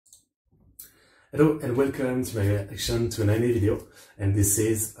Hello and welcome to my reaction to an INE video, and this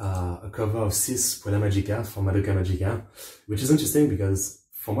is a cover of Puella Magica from Madoka Magica, which is interesting because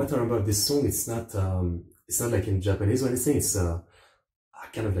from what I remember of this song, it's not like in Japanese or anything. It's kind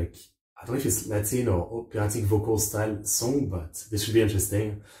of like, I don't know if it's Latin or operatic vocal style song, but this should be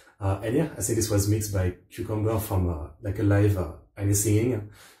interesting. And yeah, I think this was mixed by Cucumber from like a live INE singing,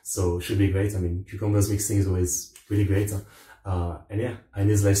 so should be great. I mean, Cucumber's mixing is always really great. And yeah,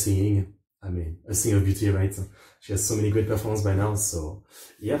 INE's live singing, I mean, a thing of beauty, right? She has so many great performances by now, so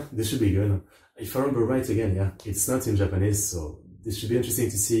yeah, this should be good. If I remember right again, yeah, it's not in Japanese, so this should be interesting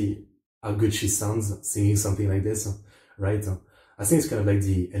to see how good she sounds singing something like this, right? I think it's kind of like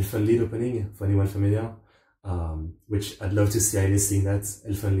the Elfen Lied opening, for anyone familiar, which I'd love to see INE sing that,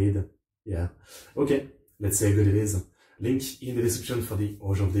 Elfen Lied, yeah. Okay, let's see how good it is. Link in the description for the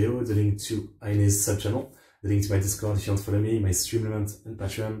original video, the link to INE's sub-channel, the link to my Discord if you want to follow me, my Streamlabs and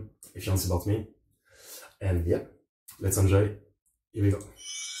Patreon if you want to support me. And yeah, let's enjoy. Here we go.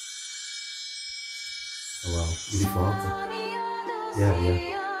 Oh wow, beautiful art. Yeah,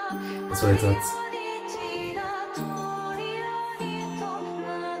 that's what I thought.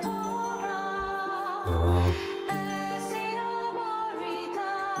 Oh wow.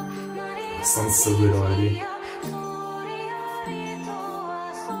 It sounds so good already.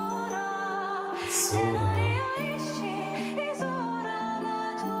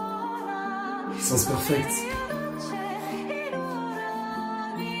 Sounds perfect.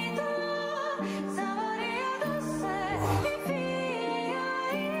 Wow.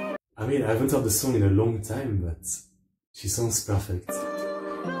 I mean, I haven't heard the song in a long time, but she sounds perfect.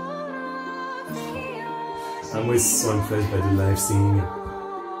 I'm always so impressed by the live singing.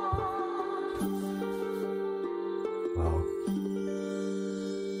 Wow.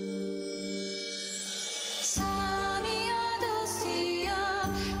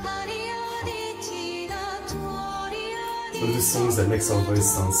 One of the songs that makes our voice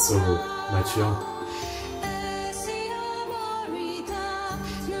sound so mature.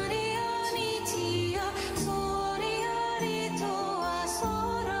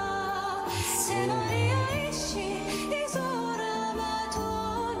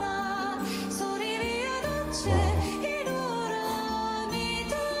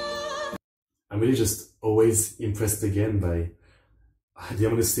 I'm really just always impressed again by the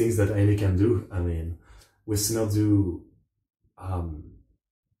amount of things that INE can do. I mean, we've seen her do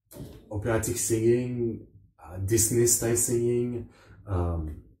operatic singing, Disney style singing,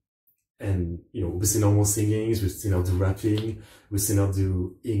 and you know, we've seen normal singings, we've seen her do rapping, we've seen her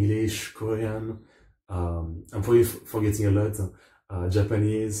do English, Korean, I'm probably forgetting a lot,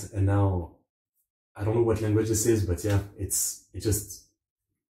 Japanese, and now I don't know what language this is, but yeah, it just,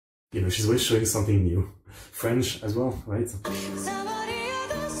 you know, she's always showing something new. French as well, right?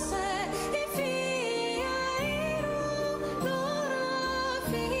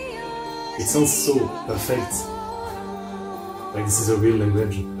 It sounds so perfect, like this is a real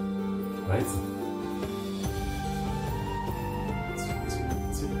language, right?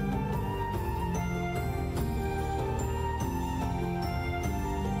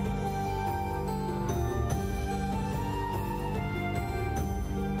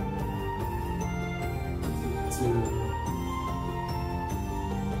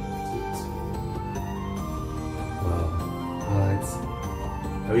 Wow, alright.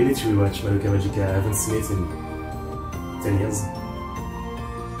 I really need to rewatch Madoka Magica. I haven't seen it in 10 years.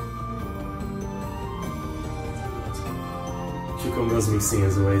 Cucumber's mixing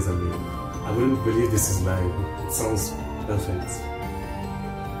as always, I mean, I wouldn't believe this is live. It sounds perfect.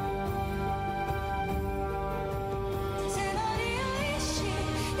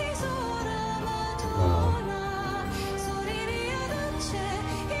 Wow.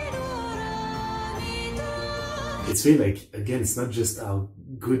 It's really like, again, it's not just how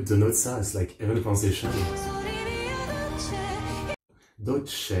good the notes are, it's like even the pronunciation.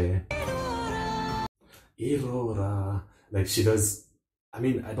 Dolce. Irora. Like she does, I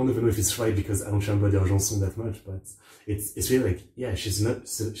mean, I don't even know if it's right because I don't remember the original song that much, but it's really like, yeah, she's not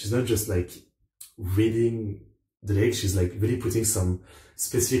just like reading the lyrics, she's like really putting some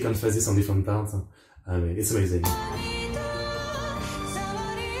specific emphasis on different parts. I mean, it's amazing.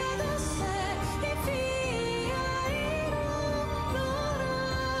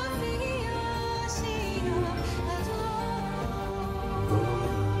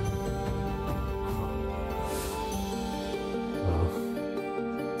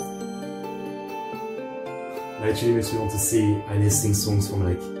 It actually makes me want to see INE sing songs from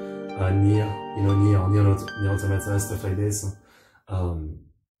like Nier, you know, Nier Automata, stuff like this,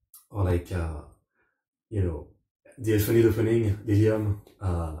 or like you know, the Elfonid opening, Lilium,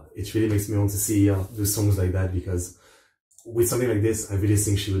 it really makes me want to see her do songs like that, because with something like this, I really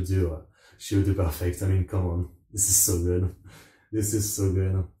think she would do perfect. I mean, come on, this is so good. This is so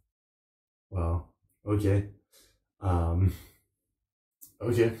good. Wow. Okay.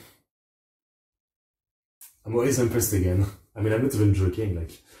 Okay. I'm always impressed again. I mean, I'm not even joking.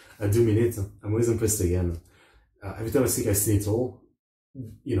 Like, I do mean it. I'm always impressed again. Every time I think I see it all,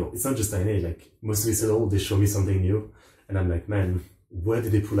 you know, it's not just INE. Like, most of it all, they show me something new, and I'm like, man, where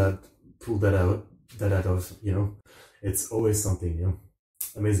did they pull that out of? You know, it's always something new.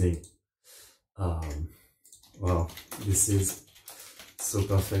 Amazing. Wow, this is so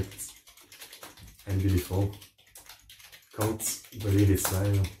perfect and beautiful. Can't believe it's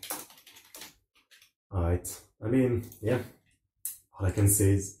live. Alright, I mean, yeah, all I can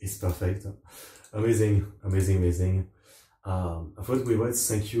say is it's perfect. Amazing, amazing, amazing. I thought we would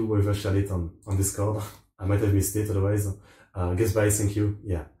thank you whoever shared it on Discord. I might have missed it otherwise. Guess by thank you.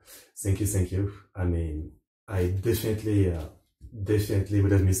 Yeah, thank you. I mean, I definitely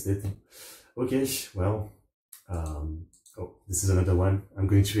would have missed it. Okay, well, oh, this is another one I'm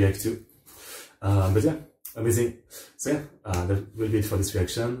going to react to. But yeah, amazing. So yeah, that will be it for this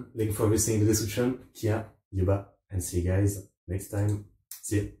reaction. Link for everything in the description. Kia, Yuba, and see you guys next time.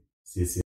 See you.